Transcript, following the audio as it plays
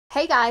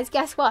Hey guys,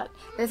 guess what?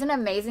 There's an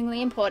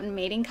amazingly important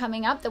meeting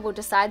coming up that will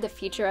decide the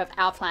future of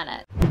our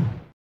planet.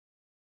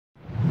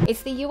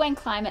 It's the UN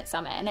Climate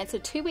Summit, and it's a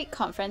 2-week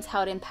conference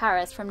held in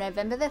Paris from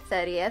November the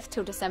 30th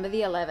till December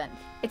the 11th.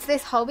 It's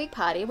this whole big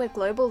party where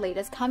global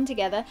leaders come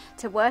together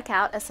to work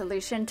out a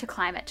solution to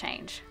climate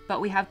change. But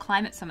we have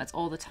climate summits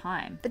all the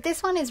time. But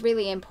this one is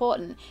really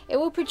important. It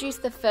will produce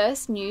the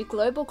first new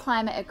global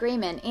climate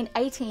agreement in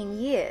 18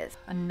 years.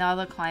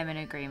 Another climate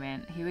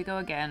agreement. Here we go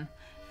again.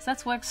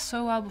 That's worked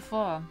so well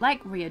before, like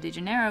Rio de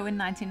Janeiro in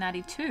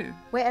 1992.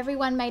 Where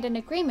everyone made an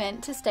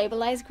agreement to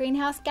stabilise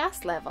greenhouse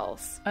gas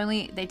levels.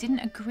 Only they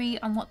didn't agree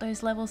on what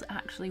those levels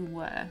actually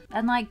were.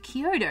 And like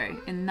Kyoto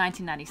in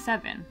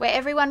 1997. Where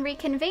everyone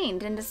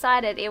reconvened and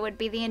decided it would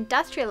be the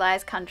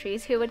industrialised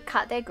countries who would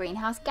cut their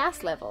greenhouse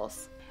gas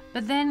levels.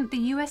 But then the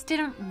US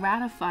didn't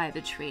ratify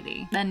the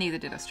treaty, and neither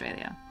did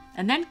Australia.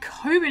 And then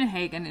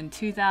Copenhagen in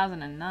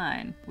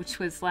 2009, which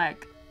was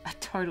like a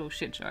total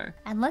shit show.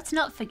 And let's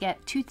not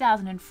forget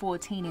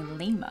 2014 in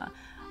Lima,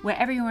 where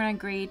everyone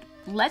agreed,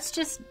 let's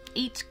just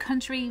each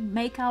country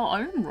make our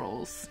own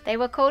rules. They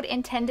were called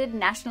Intended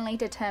Nationally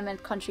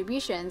Determined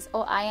Contributions,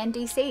 or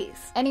INDCs.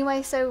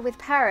 Anyway, so with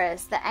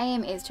Paris, the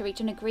aim is to reach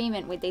an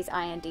agreement with these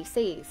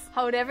INDCs,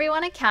 hold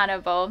everyone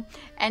accountable,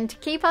 and to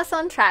keep us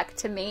on track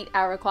to meet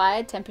our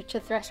required temperature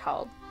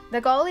threshold. The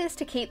goal is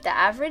to keep the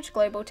average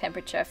global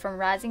temperature from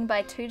rising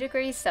by 2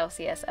 degrees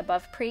Celsius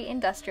above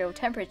pre-industrial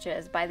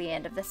temperatures by the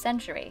end of the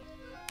century.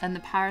 And the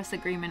Paris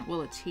Agreement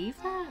will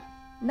achieve that?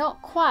 Not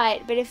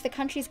quite, but if the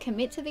countries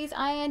commit to these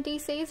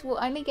INDCs,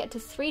 we'll only get to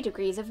 3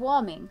 degrees of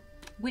warming.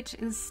 Which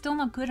is still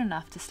not good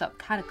enough to stop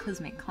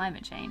cataclysmic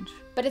climate change.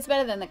 But it's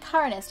better than the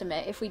current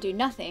estimate if we do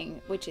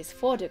nothing, which is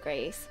 4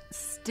 degrees.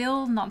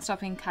 Still not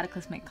stopping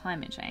cataclysmic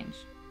climate change.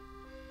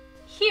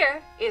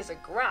 Here is a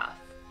graph.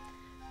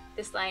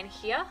 This line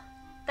here,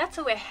 that's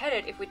where we're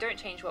headed if we don't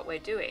change what we're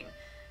doing.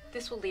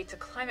 This will lead to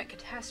climate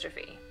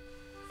catastrophe.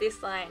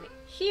 This line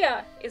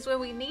here is where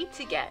we need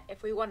to get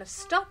if we want to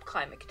stop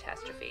climate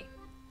catastrophe.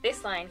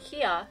 This line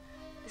here,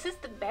 this is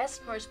the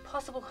best, most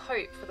possible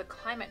hope for the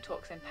climate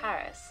talks in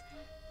Paris.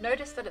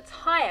 Notice that it's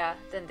higher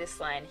than this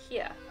line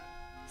here.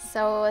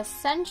 So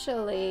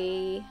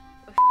essentially,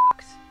 we're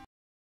fucked.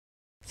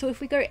 So if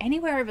we go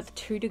anywhere over the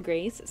 2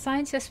 degrees,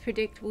 scientists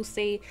predict we'll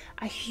see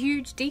a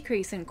huge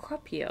decrease in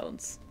crop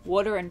yields,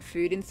 water and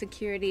food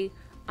insecurity,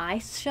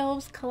 ice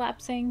shelves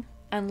collapsing,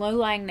 and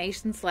low-lying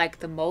nations like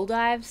the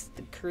Maldives,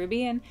 the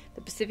Caribbean,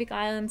 the Pacific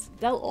Islands,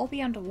 they'll all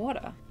be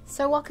underwater.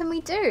 so what can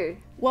we do?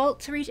 Well,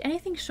 to reach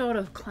anything short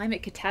of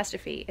climate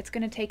catastrophe, it's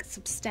going to take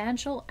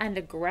substantial and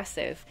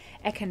aggressive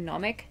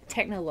economic,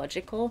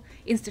 technological,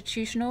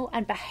 institutional,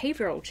 and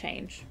behavioural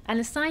change. And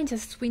as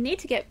scientists, we need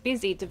to get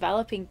busy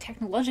developing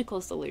technological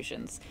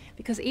solutions,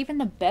 because even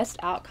the best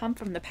outcome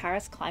from the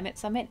Paris Climate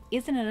Summit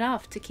isn't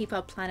enough to keep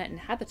our planet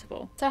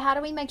inhabitable. So how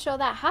do we make sure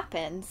that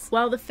happens?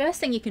 Well, the first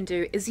thing you can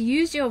do is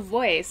use your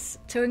voice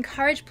to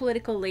encourage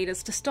political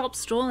leaders to stop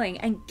stalling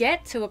and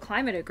get to a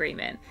climate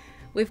agreement.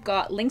 We've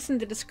got links in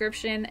the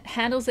description,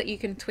 handles that you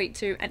can tweet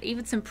to, and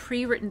even some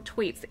pre-written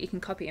tweets that you can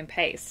copy and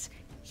paste.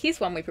 Here's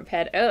one we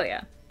prepared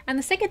earlier. And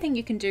the second thing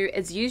you can do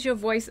is use your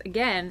voice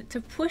again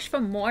to push for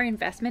more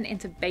investment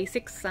into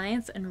basic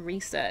science and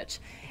research.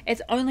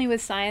 It's only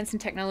with science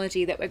and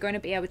technology that we're going to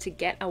be able to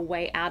get a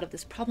way out of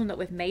this problem that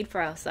we've made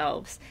for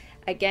ourselves.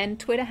 Again,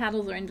 Twitter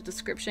handles are in the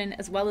description,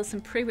 as well as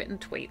some pre-written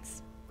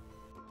tweets.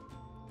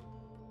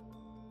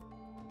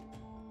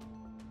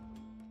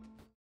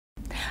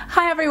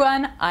 Hi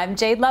everyone, I'm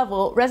Jade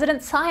Lovell,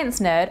 resident science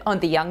nerd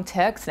on the Young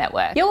Turks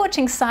Network. You're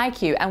watching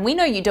ScIQ, and we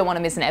know you don't want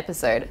to miss an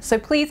episode, so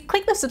please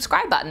click the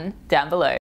subscribe button down below.